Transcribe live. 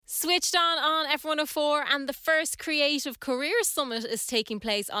Switched on F104, and the first Creative Career Summit is taking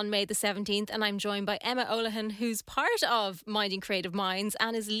place on May the 17th, and I'm joined by Emma Olohan, who's part of Minding Creative Minds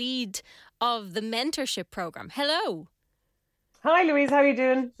and is lead of the mentorship programme. Hello. Hi Louise, how are you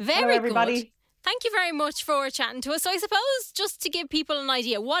doing? Very Hello everybody. good. Thank you very much for chatting to us. So I suppose just to give people an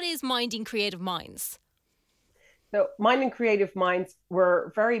idea, what is Minding Creative Minds? So Minding Creative Minds,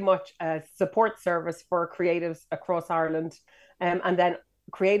 we're very much a support service for creatives across Ireland, and then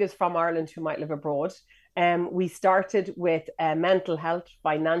creatives from Ireland who might live abroad. We started with mental health,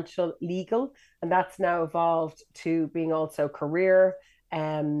 financial, legal, and that's now evolved to being also career,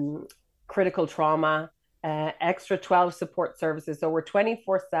 critical trauma, extra 12 support services. So we're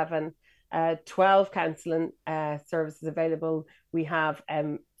 24/7, 12 counselling services available. We have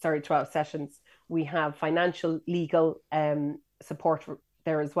 12 sessions. We have financial, legal support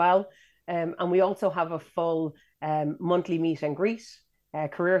there as well. And we also have a full monthly meet and greet,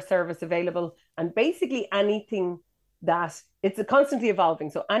 career service available. And basically anything that, it's a constantly evolving.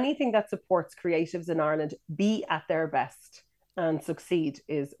 So anything that supports creatives in Ireland be at their best and succeed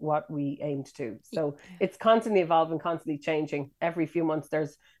is what we aim to do. So it's constantly evolving, constantly changing. Every few months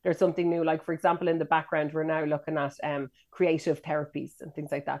there's something new. Like, for example, in the background, we're now looking at creative therapies and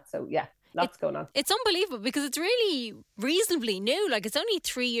things like that. So yeah, lots going on. It's unbelievable because it's really reasonably new. Like, it's only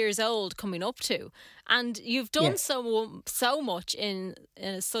 3 years old coming up to, and you've done so much in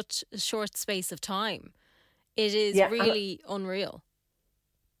such a short space of time. It is really unreal.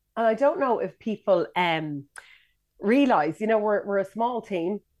 And I don't know if people realize, we're a small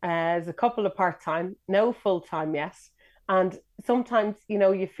team. There's a couple of part-time, no full-time yet. And sometimes,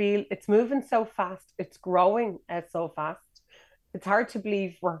 you feel it's moving so fast, it's growing so fast. It's hard to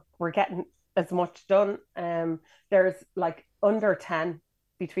believe we're getting as much done. There's like under 10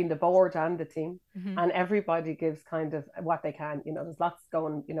 between the board and the team, and everybody gives kind of what they can. There's lots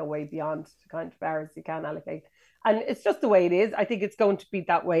going, way beyond the kind of hours you can allocate. And it's just the way it is. I think it's going to be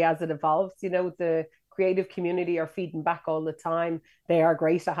that way as it evolves. The creative community are feeding back all the time. They are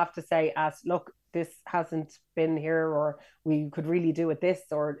great, I have to say, as look, this hasn't been here, or we could really do with this,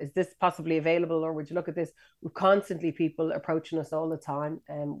 or is this possibly available, or would you look at this? We're constantly people approaching us all the time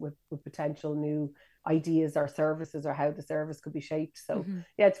with potential new ideas or services, or how the service could be shaped. So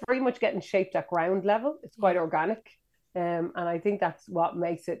yeah, it's very much getting shaped at ground level. It's quite organic, and I think that's what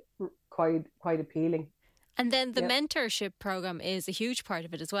makes it quite appealing. And then the mentorship program is a huge part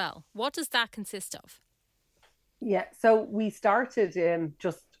of it as well. What does that consist of? Yeah, so we started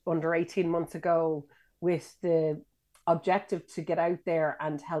just under 18 months ago with the objective to get out there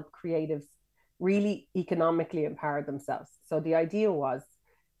and help creatives really economically empower themselves. So the idea was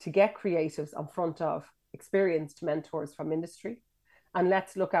to get creatives in front of experienced mentors from industry, and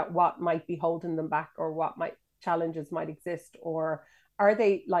let's look at what might be holding them back, or what challenges might exist, or are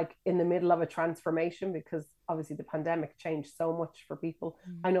they like in the middle of a transformation? Because obviously the pandemic changed so much for people.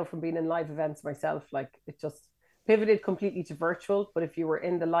 I know from being in live events myself, like it just pivoted completely to virtual. But if you were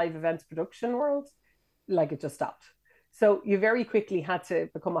in the live events production world, like it just stopped. So you very quickly had to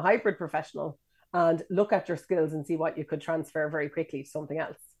become a hybrid professional and look at your skills and see what you could transfer very quickly to something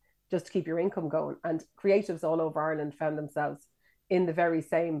else, just to keep your income going. And creatives all over Ireland found themselves in the very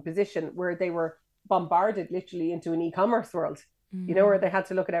same position, where they were bombarded literally into an e-commerce world, where they had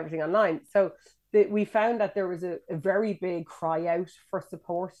to look at everything online. So we found that there was a very big cry out for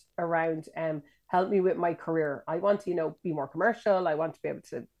support around help me with my career. I want to, be more commercial. I want to be able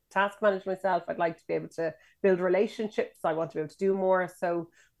to task manage myself. I'd like to be able to build relationships. I want to be able to do more. So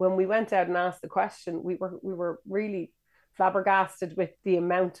when we went out and asked the question, we were really flabbergasted with the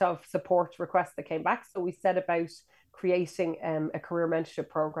amount of support requests that came back. So we set about creating a career mentorship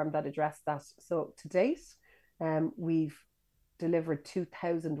program that addressed that. So to date, we've delivered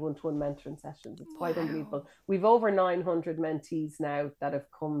 2,000 one-to-one mentoring sessions. It's quite unbelievable. We've over 900 mentees now that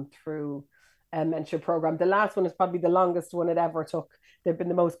have come through a mentorship program. The last one is probably the longest one it ever took. They've been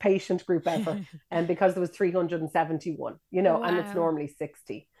the most patient group ever, and because there was 371, and it's normally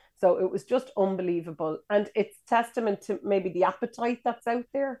 60. So it was just unbelievable, and it's testament to maybe the appetite that's out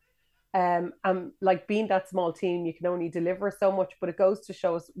there. Like being that small team, you can only deliver so much, but it goes to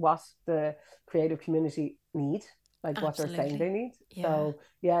show us what the creative community need. Like what they're saying they need. Yeah. So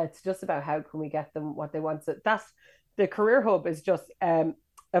yeah, it's just about how can we get them what they want. So that's the Career Hub is just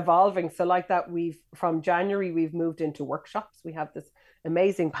evolving. So like that, from January we've moved into workshops. We have this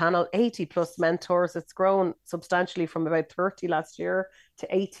amazing panel, 80 plus mentors. It's grown substantially from about 30 last year to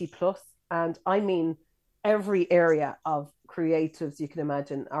 80 plus. And I mean, every area of creatives you can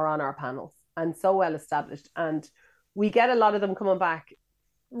imagine are on our panels, and so well established. And we get a lot of them coming back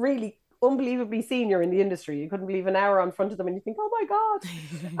really unbelievably senior in the industry. You couldn't believe an hour in front of them and you think, oh my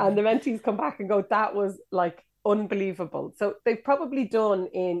God. And the mentees come back and go, that was like unbelievable. So they've probably done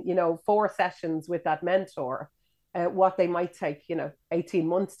in, 4 sessions with that mentor, what they might take, 18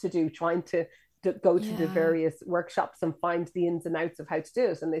 months to do, trying to go to the various workshops and find the ins and outs of how to do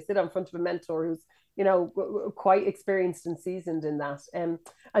it. And they sit in front of a mentor who's, quite experienced and seasoned in that. And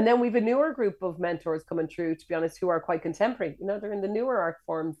then we've a newer group of mentors coming through, to be honest, who are quite contemporary. They're in the newer art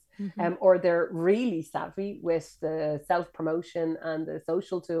forms, or they're really savvy with the self-promotion and the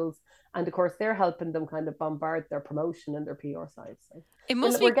social tools. And of course, they're helping them kind of bombard their promotion and their PR side. So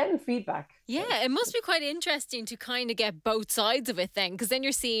we're getting feedback. Yeah, it must be quite interesting to kind of get both sides of it then, because then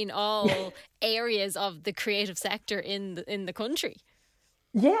you're seeing all areas of the creative sector in the country.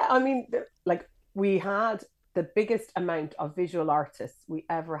 Yeah, I mean, like we had the biggest amount of visual artists we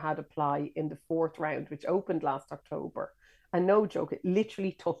ever had apply in the 4th round, which opened last October. And no joke, it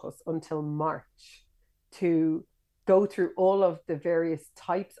literally took us until March to go through all of the various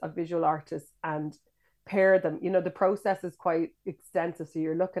types of visual artists and pair them. The process is quite extensive. So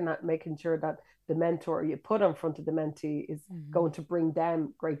you're looking at making sure that the mentor you put in front of the mentee is going to bring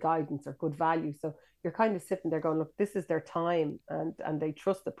them great guidance or good value. So you're kind of sitting there going, look, this is their time, and they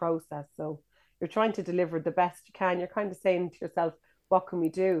trust the process. So you're trying to deliver the best you can. You're kind of saying to yourself, what can we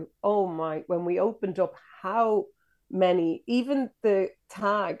do? Oh my, when we opened up, how many, even the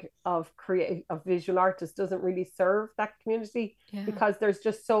tag of visual artists doesn't really serve that community, because there's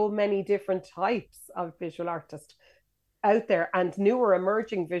just so many different types of visual artists out there, and newer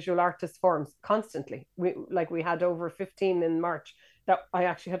emerging visual artist forms constantly. We had over 15 in March that I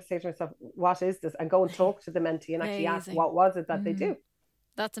actually had to say to myself, what is this? And go and talk to the mentee and actually ask, what was it that they do?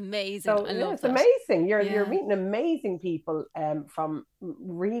 That's amazing. So I love it's that. Amazing. You're meeting amazing people from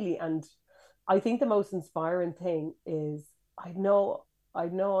really, and I think the most inspiring thing is I'd no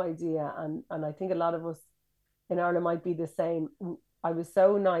idea, and I think a lot of us in Ireland might be the same. I was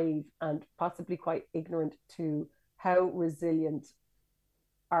so naive and possibly quite ignorant to how resilient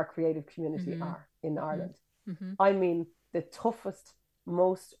our creative community are in Ireland. I mean, the toughest,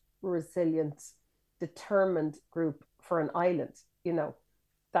 most resilient, determined group for an island,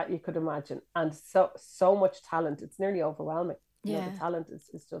 that you could imagine, and so much talent. It's nearly overwhelming. The talent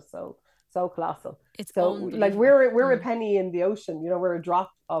is just so colossal. It's so like we're a penny in the ocean. We're a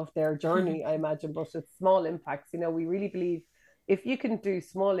drop of their journey, I imagine, but it's small impacts. We really believe if you can do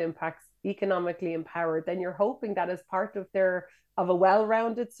small impacts, economically empowered, then you're hoping that as part of a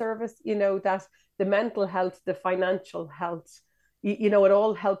well-rounded service, that the mental health, the financial health, it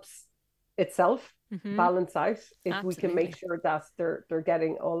all helps itself balance out if Absolutely. We can make sure that they're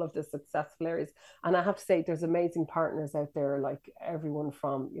getting all of the successful areas. And I have to say, there's amazing partners out there, like everyone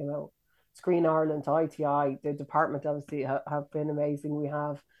from Screen Ireland to ITI. The department obviously have been amazing. We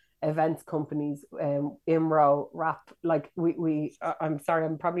have events companies, IMRO, RAP. Like I'm sorry,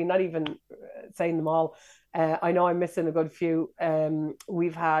 I'm probably not even saying them all. I know I'm missing a good few.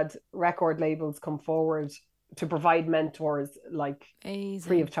 We've had record labels come forward to provide mentors, like Amazing.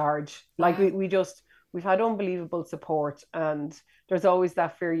 Free of charge. Like we've had unbelievable support, and there's always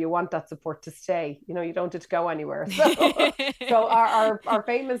that fear you want that support to stay. You don't want it to go anywhere. So our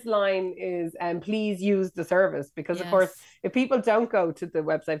famous line is, please use the service, because of course, if people don't go to the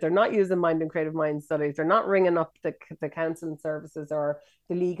website, they're not using Mind and Creative Mind Studies, they're not ringing up the counselling services or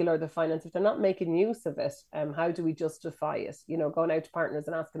the legal or the finance, if they're not making use of it, how do we justify it? Going out to partners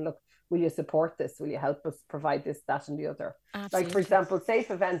and asking, look, will you support this? Will you help us provide this, that, and the other? Absolutely. Like, for example, Safe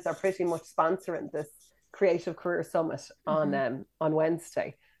Events are pretty much sponsoring this Creative Career Summit on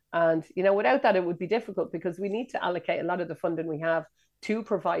Wednesday. And, without that, it would be difficult, because we need to allocate a lot of the funding we have to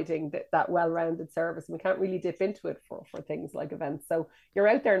providing that well-rounded service. And we can't really dip into it for things like events. So you're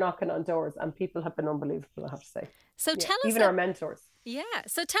out there knocking on doors, and people have been unbelievable, I have to say. So tell us... Even our mentors. Yeah.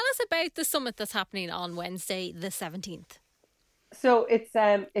 So tell us about the summit that's happening on Wednesday, the 17th. So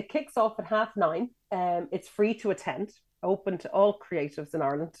it kicks off at 9:30. It's free to attend, open to all creatives in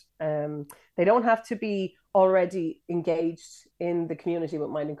Ireland. They don't have to be already engaged in the community with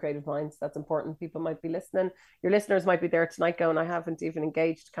Mind and Creative Minds. That's important. People might be listening. Your listeners might be there tonight going, I haven't even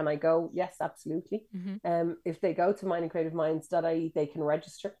engaged. Can I go? Yes, absolutely. If they go to mindandcreativeminds.ie, they can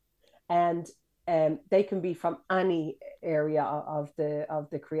register. And they can be from any area of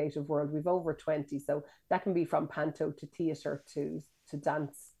the creative world. We've over 20, so that can be from panto to theatre to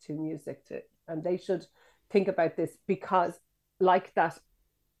dance to music and they should think about this, because like that,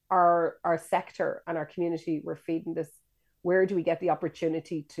 our sector and our community, we're feeding this. Where do we get the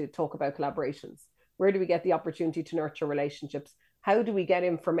opportunity to talk about collaborations? Where do we get the opportunity to nurture relationships? How do we get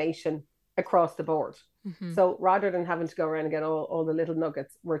information across the board. Mm-hmm. So rather than having to go around and get all the little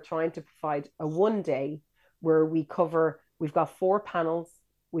nuggets, we're trying to provide a one day where we've got 4 panels,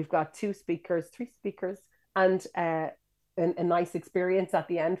 we've got 3 speakers, and a nice experience at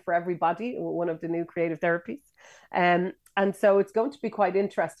the end for everybody, one of the new creative therapies. And so it's going to be quite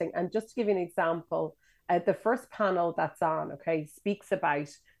interesting. And just to give you an example, the first panel that's on, okay, speaks about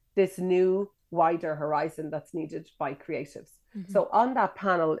this new wider horizon that's needed by creatives. Mm-hmm. So on that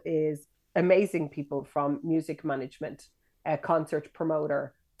panel is amazing people from music management, concert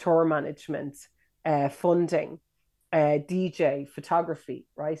promoter, tour management, funding, DJ, photography,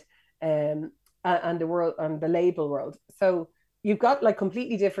 right? And the world and the label world. So you've got like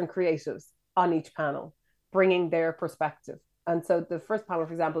completely different creatives on each panel, bringing their perspective. And so the first panel,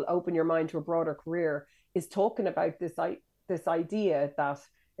 for example, Open Your Mind to a Broader Career, is talking about this idea that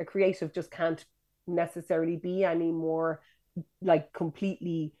a creative just can't necessarily be any more like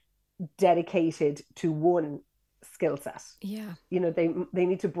completely dedicated to one skill set. Yeah. They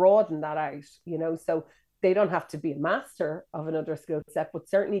need to broaden that out, so they don't have to be a master of another skill set, but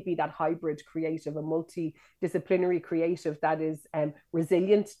certainly be that hybrid creative, a multidisciplinary creative that is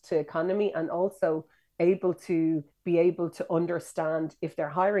resilient to economy, and also able to understand if they're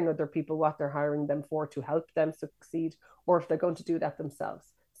hiring other people, what they're hiring them for to help them succeed, or if they're going to do that themselves.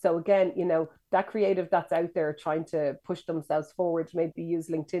 So again, that creative that's out there trying to push themselves forward, maybe use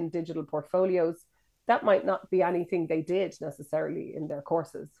LinkedIn digital portfolios, that might not be anything they did necessarily in their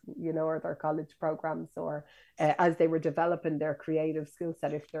courses, or their college programs, or as they were developing their creative skill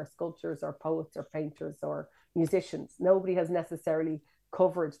set, if they're sculptors or poets or painters or musicians. Nobody has necessarily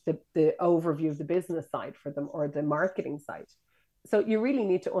covered the overview of the business side for them, or the marketing side. So you really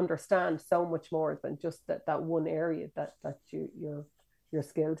need to understand so much more than just that one area that you're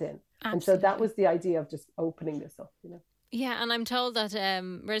skilled in. Absolutely. And so that was the idea of just opening this up, Yeah, and I'm told that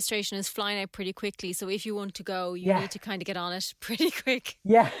registration is flying out pretty quickly. So if you want to go, you need to kind of get on it pretty quick.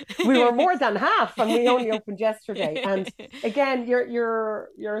 Yeah, we were more than half, and we only opened yesterday. And again, you're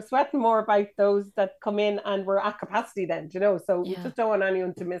sweating more about those that come in, and we're at capacity then, So we just don't want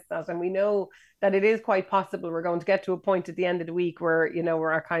anyone to miss that. And we know that it is quite possible we're going to get to a point at the end of the week where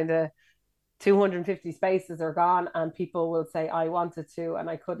we're kind of 250 spaces are gone, and people will say, I wanted to and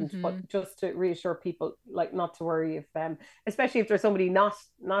I couldn't. Mm-hmm. But just to reassure people, like, not to worry if especially if there's somebody not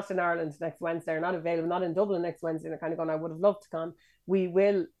in Ireland next Wednesday, or not available, not in Dublin next Wednesday, and they're kind of going, I would have loved to come.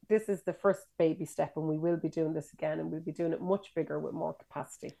 This is the first baby step, and we will be doing this again, and we'll be doing it much bigger with more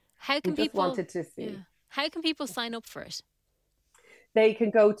capacity. How can people sign up for it? They can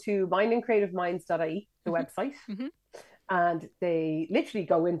go to mindandcreativeminds.ie, the website. Mm-hmm. And they literally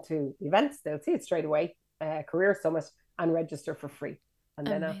go into events. They'll see it straight away, Career Summit, and register for free. And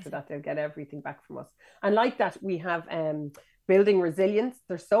then after that, they'll get everything back from us. And like that, we have building resilience.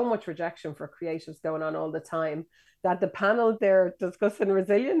 There's so much rejection for creatives going on all the time, that the panel they're discussing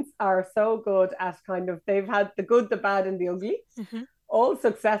resilience are so good at they've had the good, the bad, and the ugly. Mm-hmm. All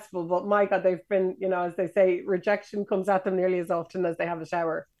successful, but my God, they've been, as they say, rejection comes at them nearly as often as they have a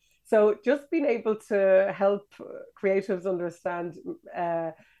shower. So just being able to help creatives understand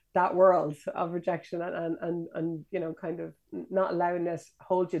that world of rejection, and kind of not allowing it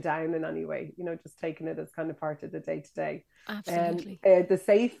hold you down in any way, just taking it as kind of part of the day to day. Absolutely. The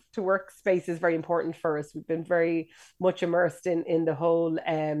safe to work space is very important for us. We've been very much immersed in the whole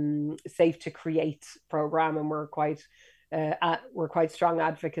safe to create program, and we're quite strong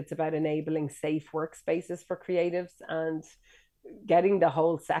advocates about enabling safe workspaces for creatives, and getting the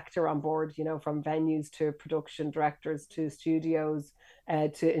whole sector on board, from venues to production directors to studios,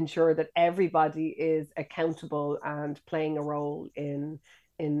 to ensure that everybody is accountable and playing a role in,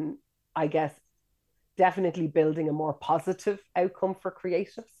 I guess, definitely building a more positive outcome for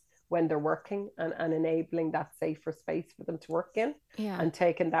creatives when they're working, and enabling that safer space for them to work in, and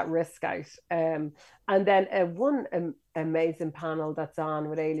taking that risk out. And then one amazing panel that's on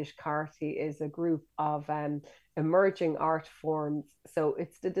with Eilish Carty is a group of emerging art forms. So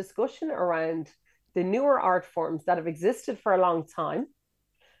it's the discussion around the newer art forms that have existed for a long time,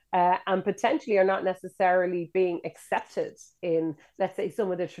 and potentially are not necessarily being accepted in, let's say,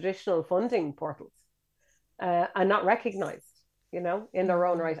 some of the traditional funding portals, and not recognized, in their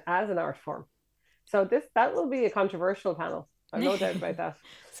own right as an art form. So that will be a controversial panel. I've no doubt about that.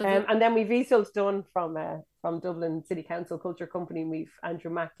 And then we've ESOL's done from Dublin City Council Culture Company. We've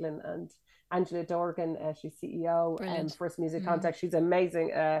Andrew Macklin and Angela Dorgan, she's CEO and First Music Contact. She's an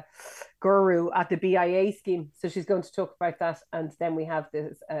amazing guru at the BIA scheme. So she's going to talk about that. And then we have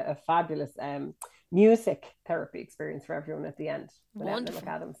this a fabulous music therapy experience for everyone at the end when Wonderful. look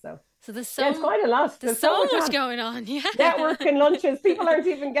at them. So there's it's quite a lot. There's so much going on. Yeah. Networking lunches. People aren't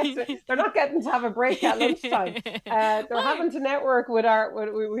even they're not getting to have a break at lunchtime. They're having to network with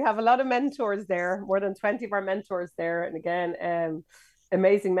we have a lot of mentors there, more than 20 of our mentors there. And again,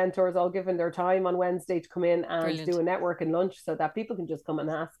 amazing mentors all giving their time on Wednesday to come in and do a networking lunch so that people can just come and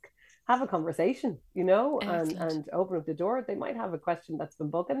have a conversation, and open up the door. They might have a question that's been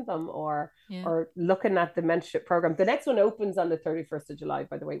bugging them or looking at the mentorship program. The next one opens on the 31st of July,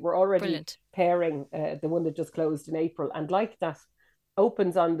 by the way. We're already pairing the one that just closed in April, and like that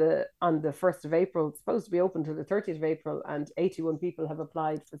opens on the 1st of April. It's supposed to be open to the 30th of April, and 81 people have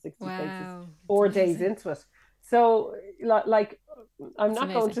applied for 60 places 4 days into it. So, like, I'm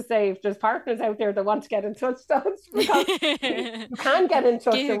not going to say if there's partners out there that want to get in touch, because you can get in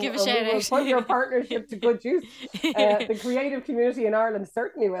touch. Give a shout out. Put your partnership to good use. The creative community in Ireland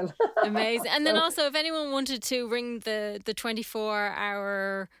certainly will. Amazing. And then also, if anyone wanted to ring the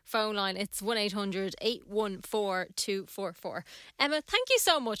 24-hour phone line, it's 1-800-814-244. Emma, thank you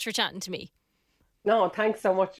so much for chatting to me. No, thanks so much